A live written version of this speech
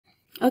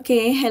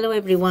Okay, hello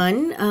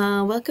everyone.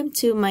 Welcome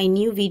to my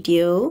new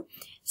video.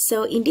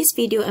 So in this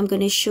video, I'm going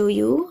to show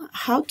you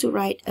how to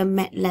write a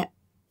Matlab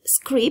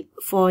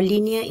script for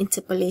linear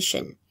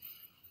interpolation.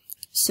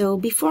 So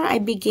before I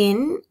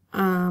begin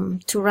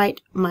to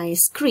write my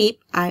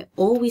script, I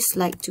always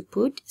like to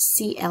put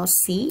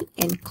CLC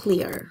and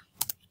clear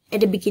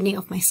at the beginning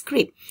of my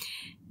script.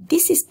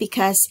 This is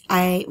because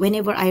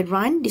whenever I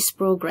run this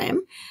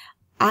program,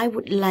 I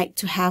would like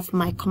to have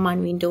my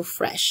command window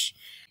fresh.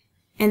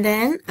 And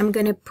then I'm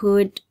going to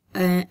put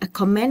a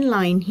command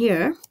line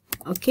here.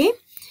 Okay.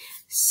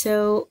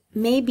 So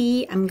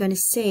maybe I'm going to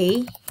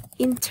say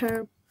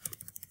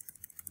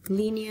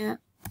Matlab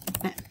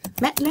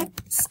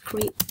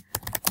script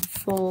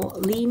for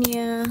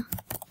linear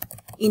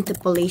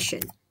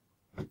interpolation.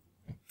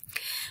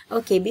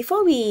 Okay.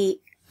 Before we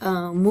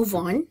move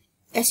on,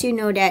 as you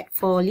know that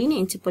for linear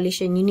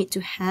interpolation, you need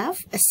to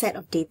have a set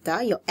of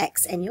data, your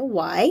x and your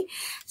y.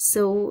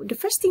 So the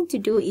first thing to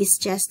do is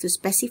just to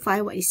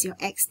specify what is your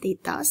x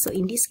data. So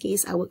in this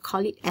case, I would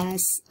call it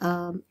as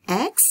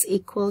x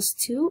equals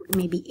to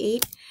maybe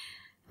 8,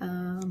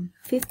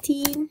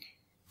 15,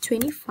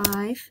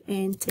 25,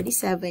 and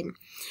 37.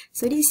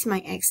 So this is my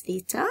x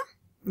data.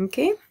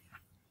 Okay.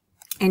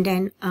 And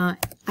then I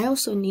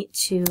also need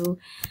to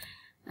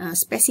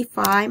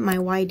specify my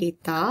y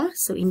data.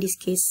 So in this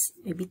case,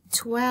 maybe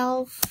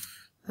 12,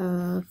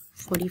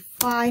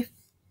 45,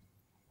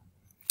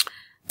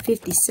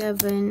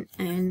 57,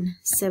 and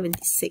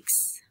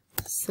 76.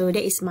 So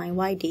that is my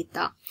y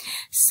data.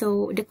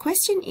 So the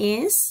question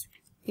is,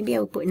 maybe I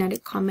will put another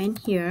comment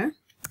here.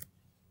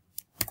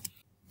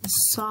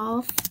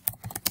 Solve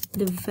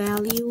the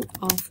value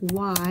of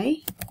y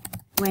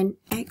when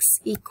x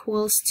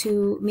equals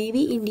to,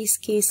 maybe in this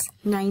case,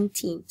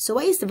 19. So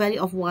what is the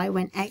value of y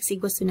when x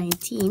equals to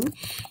 19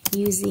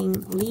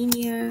 using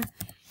linear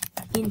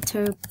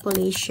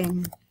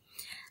interpolation?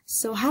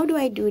 So how do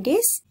I do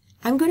this?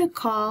 I'm going to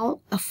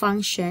call a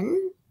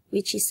function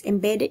which is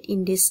embedded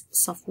in this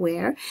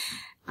software.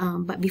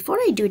 But before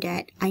I do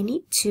that, I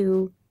need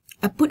to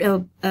put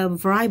a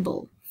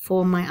variable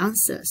for my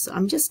answer. So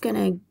I'm just going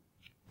to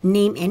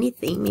name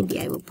anything. Maybe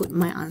I will put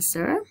my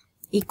answer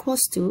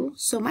equals to,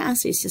 so my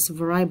answer is just a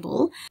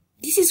variable.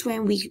 This is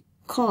when we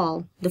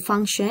call the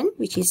function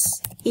which is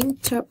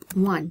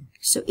interp1.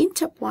 So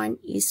interp1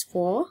 is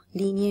for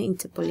linear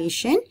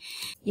interpolation.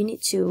 You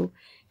need to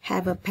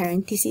have a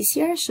parenthesis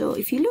here. So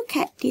if you look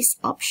at this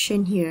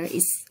option here,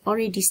 it's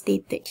already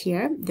stated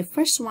here. The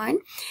first one,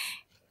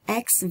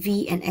 x,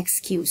 v, and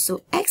xq.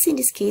 So x in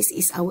this case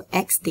is our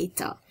x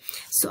data.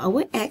 So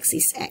our x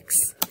is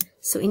x.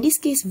 So in this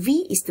case,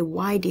 v is the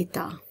y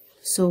data.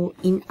 So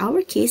in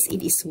our case,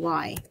 it is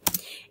y.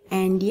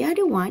 And the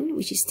other one,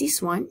 which is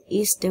this one,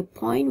 is the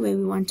point where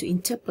we want to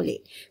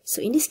interpolate.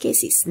 So in this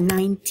case, it's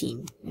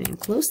 19. And then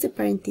close the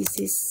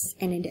parenthesis,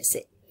 and then that's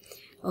it.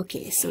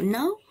 Okay, so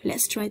now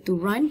let's try to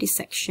run this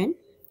section.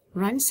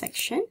 Run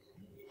section.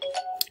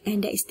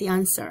 And that is the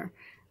answer.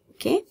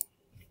 Okay.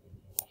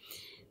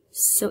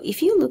 So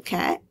if you look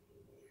at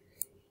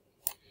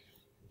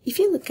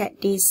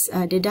this,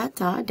 the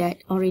data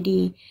that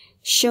already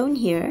shown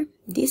here,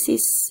 this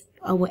is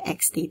our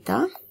x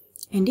data,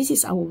 and this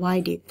is our y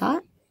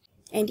data,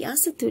 and the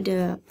answer to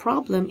the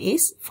problem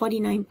is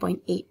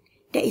 49.8.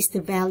 That is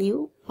the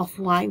value of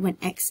y when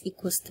x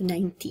equals to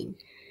 19.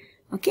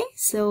 Okay,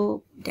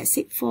 so that's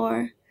it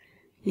for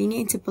linear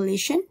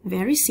interpolation.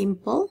 Very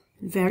simple,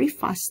 very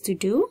fast to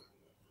do.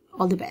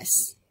 All the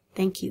best.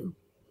 Thank you.